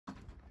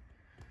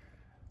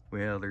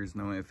Well, there's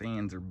no ifs,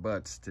 ands, or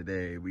buts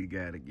today. We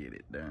gotta get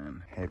it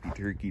done. Happy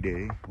Turkey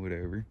Day,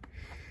 whatever.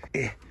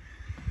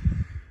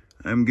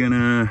 I'm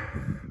gonna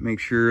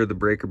make sure the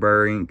breaker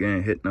bar ain't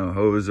gonna hit no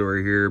hose over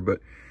here, but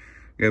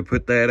I'm gonna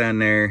put that on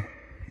there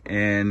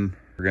and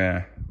we're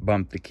gonna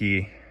bump the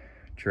key,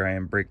 try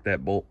and break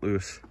that bolt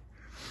loose.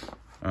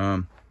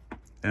 I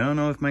don't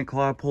know if my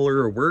claw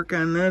puller will work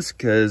on this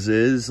because it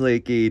is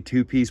like a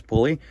two-piece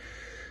pulley.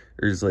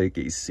 There's like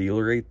a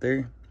seal right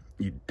there.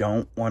 You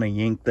don't want to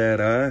yank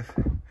that off.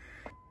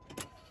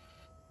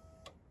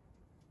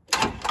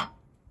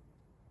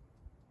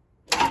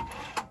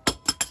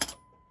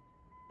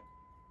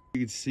 You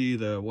can see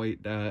the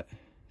white dot.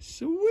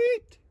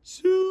 Sweet,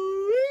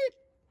 sweet.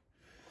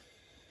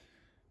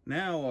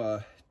 Now,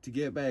 to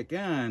get back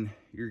on,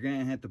 you're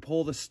gonna have to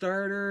pull the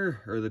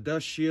starter or the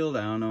dust shield.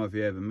 I don't know if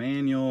you have a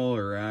manual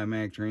or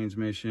automatic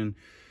transmission,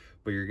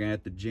 but you're gonna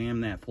have to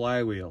jam that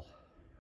flywheel.